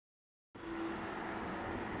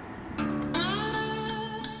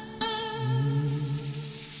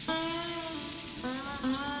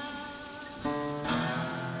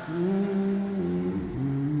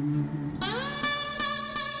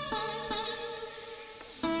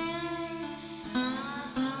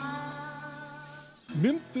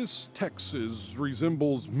Memphis, Texas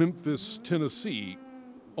resembles Memphis, Tennessee,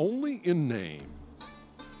 only in name.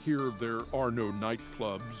 Here there are no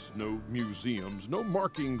nightclubs, no museums, no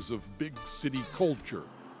markings of big city culture.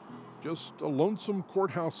 Just a lonesome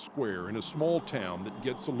courthouse square in a small town that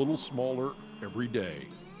gets a little smaller every day.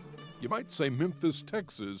 You might say Memphis,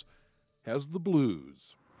 Texas has the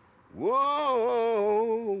blues.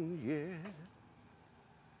 Whoa, yeah.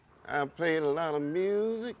 I played a lot of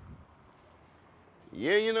music.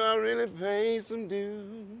 Yeah, you know, I really paid some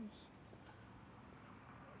dues.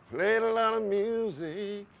 Played a lot of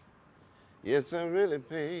music. Yes, I really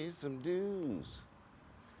paid some dues.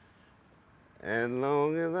 As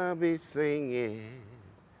long as I be singing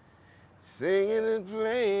and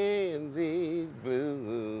playing these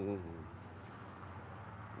blues.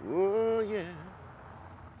 Oh, yeah.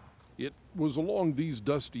 It was along these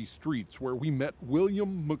dusty streets where we met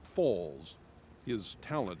William McFalls. His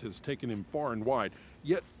talent has taken him far and wide,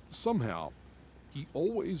 yet somehow he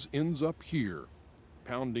always ends up here,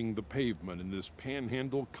 pounding the pavement in this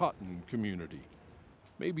Panhandle cotton community.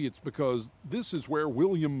 Maybe it's because this is where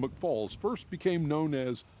William McFalls first became known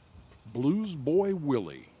as Blues Boy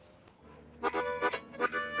Willie.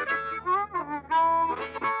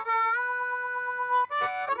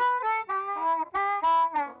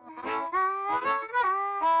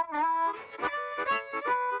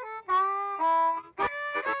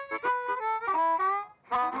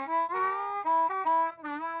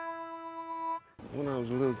 When I was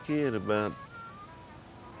a little kid, about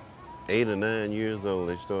 8 or 9 years old,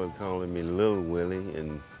 they started calling me Little Willie,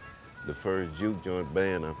 and the first juke joint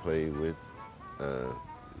band I played with,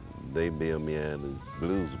 they billed me out as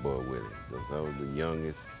Blues Boy Willie, because I was the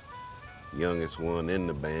youngest one in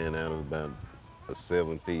the band out of about a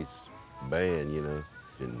 7-piece band, you know.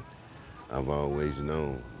 And I've always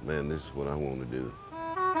known, man, this is what I want to do.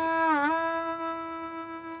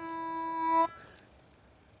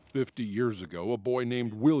 50 years ago, a boy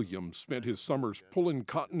named William spent his summers pulling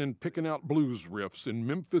cotton and picking out blues riffs in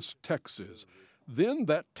Memphis, Texas. Then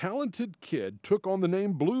that talented kid took on the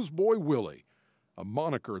name Blues Boy Willie, a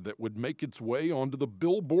moniker that would make its way onto the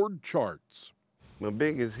Billboard charts. My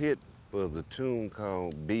biggest hit was a tune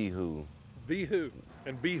called Be Who. Be Who,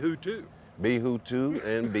 and Be Who 2. Be Who 2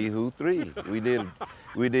 and Be Who 3. We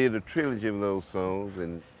did a trilogy of those songs,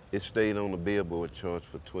 and it stayed on the Billboard charts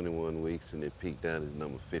for 21 weeks, and it peaked out at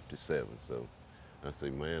number 57. So I say,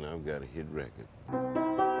 man, I've got a hit record.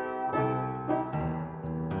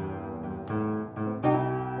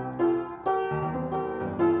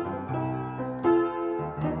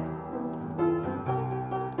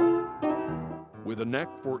 With a knack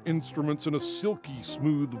for instruments and a silky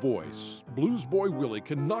smooth voice, Blues Boy Willie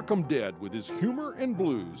can knock 'em dead with his humor and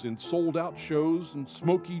blues in sold-out shows and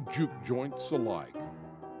smoky juke joints alike.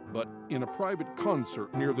 But in a private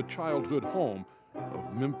concert near the childhood home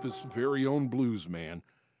of Memphis' very own blues man,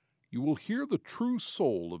 you will hear the true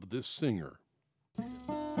soul of this singer.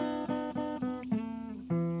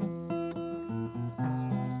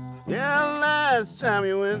 Yeah, last time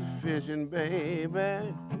you went fishing,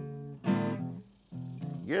 baby,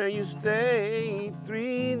 girl, you stayed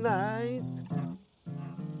 3 nights.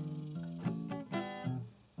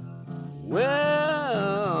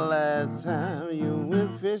 Well, last time you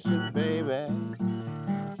went fishing, baby,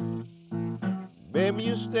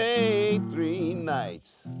 you stayed 3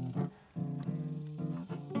 nights.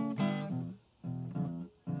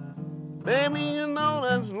 Baby, you know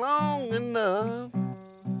that's long enough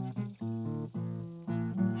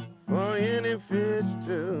for any fish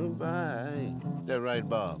to bite. That right,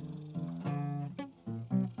 Bob?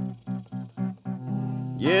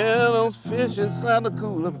 Yeah, those fish inside the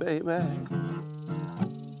cooler, baby.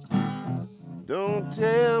 Don't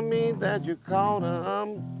tell me that you caught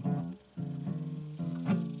 'em.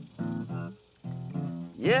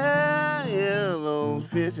 Yeah, those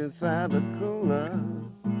fish inside the cooler.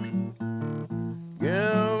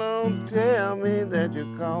 Girl, don't tell me that you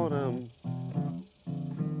caught 'em.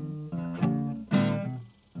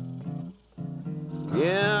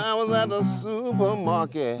 Yeah, I was at the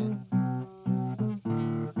supermarket.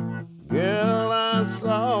 Girl, I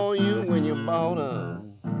saw you when you bought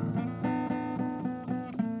 'em.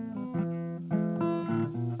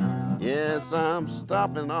 Yes, I'm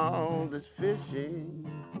stopping all this fishing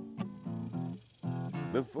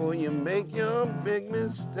before you make your big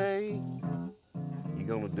mistake. You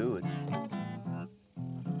gonna do it?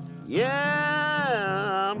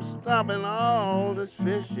 Yeah, I'm stopping all this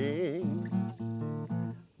fishing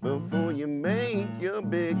before you make your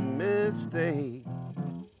big mistake.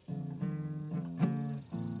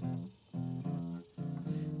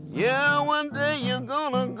 Yeah, one day you're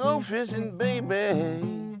gonna go fishing,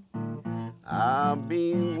 baby. I'll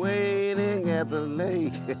be waiting at the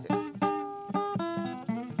lake.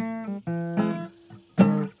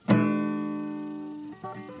 You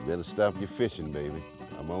better stop your fishing, baby.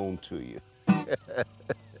 I'm on to you.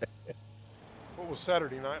 What was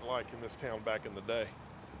Saturday night like in this town back in the day?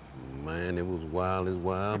 Man, it was wild as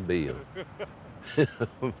Wild Bill. It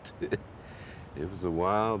was a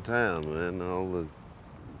wild town, man. All the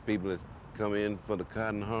people that come in for the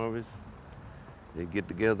cotton harvest, they get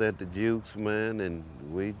together at the Jukes, man, and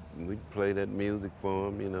we'd play that music for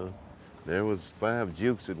them, you know. There was 5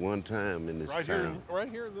 Jukes at one time in this town. Right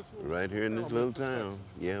here in this little Right here in this little town.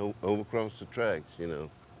 Yeah, over across the tracks, you know.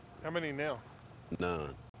 How many now?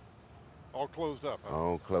 None. All closed up, huh?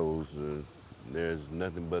 All closed. There's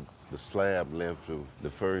nothing but the slab left of the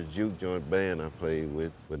first juke joint band I played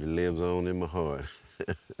with, but it lives on in my heart.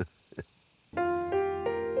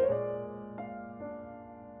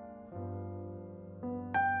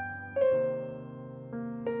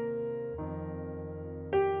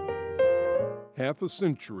 Half a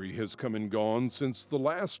century has come and gone since the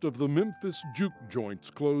last of the Memphis juke joints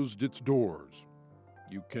closed its doors.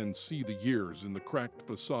 You can see the years in the cracked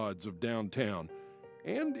facades of downtown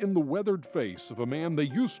and in the weathered face of a man they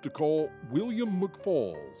used to call William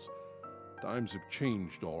McFalls. Times have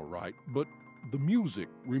changed all right, but the music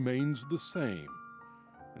remains the same.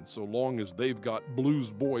 And so long as they've got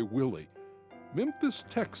Blues Boy Willie, Memphis,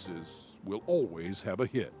 Texas will always have a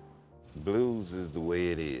hit. Blues is the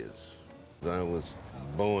way it is. I was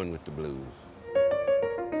born with the blues.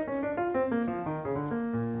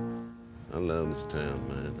 I love this town,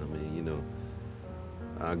 man. I mean, you know,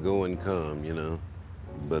 I go and come, you know,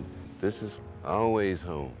 but this is always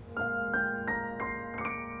home.